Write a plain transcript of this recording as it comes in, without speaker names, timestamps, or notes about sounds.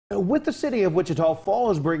With the City of Wichita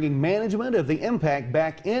Falls bringing management of the MPEC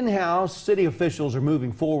back in-house, city officials are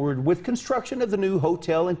moving forward with construction of the new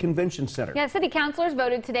hotel and convention center. Yeah, city councilors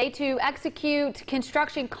voted today to execute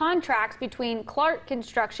construction contracts between Clark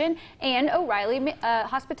Construction and O'Reilly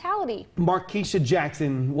Hospitality. Markeisha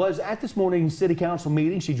Jackson was at this morning's city council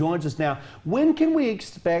meeting. She joins us now. When can we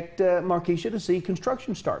expect, Markeisha, to see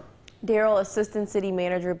construction start? Darrell, Assistant City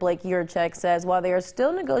Manager Blake Yurchek says while they are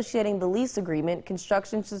still negotiating the lease agreement,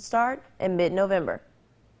 construction should start in mid-November.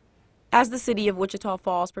 As the City of Wichita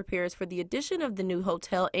Falls prepares for the addition of the new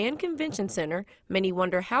hotel and convention center, many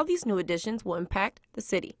wonder how these new additions will impact the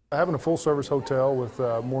city. Having a full-service hotel with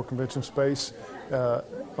more convention space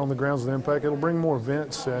on the grounds of the MPEC, it'll bring more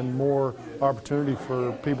events and more opportunity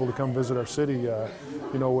for people to come visit our city.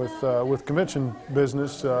 You know, with convention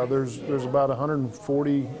business, there's about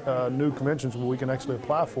 140 new conventions we can actually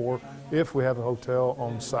apply for if we have a hotel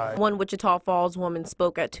on site. One Wichita Falls woman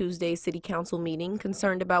spoke at Tuesday's city council meeting,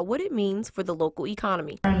 concerned about what it means for the local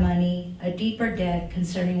economy. Our money, a deeper debt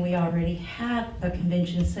concerning we already have a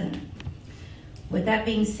convention center. With that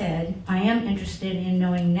being said, I am interested in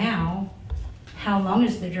knowing now how long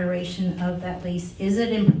is the duration of that lease. Is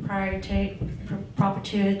it in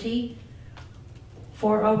perpetuity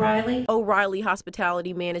for O'Reilly? O'Reilly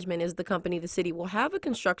Hospitality Management is the company the city will have a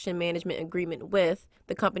construction management agreement with.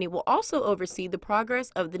 The company will also oversee the progress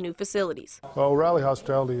of the new facilities. Well, O'Reilly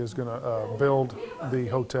Hospitality is going to build the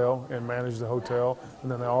hotel and manage the hotel,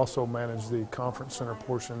 and then they also manage the conference center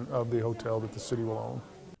portion of the hotel that the city will own.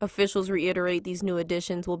 Officials reiterate these new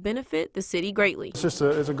additions will benefit the city greatly. It's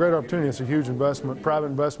a great opportunity. It's a huge investment, private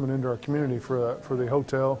investment into our community for the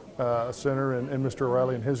hotel center and Mr.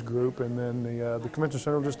 O'Reilly and his group, and then the convention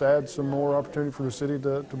center will just add some more opportunity for the city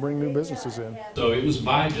to bring new businesses in. So it was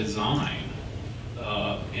by design,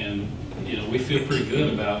 and we feel pretty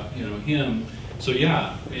good about him. So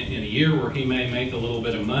yeah, in a year where he may make a little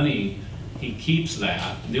bit of money, he keeps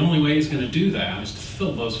that. The only way he's going to do that is to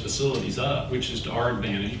fill those facilities up, which is to our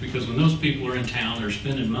advantage, because when those people are in town, they're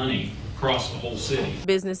spending money across the whole city.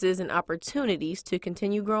 Businesses and opportunities to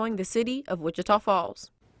continue growing the City of Wichita Falls.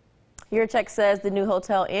 Yurchek says the new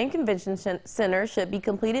hotel and convention center should be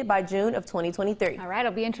completed by June of 2023. All right,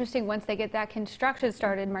 it'll be interesting once they get that construction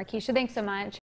started. Markeisha, thanks so much.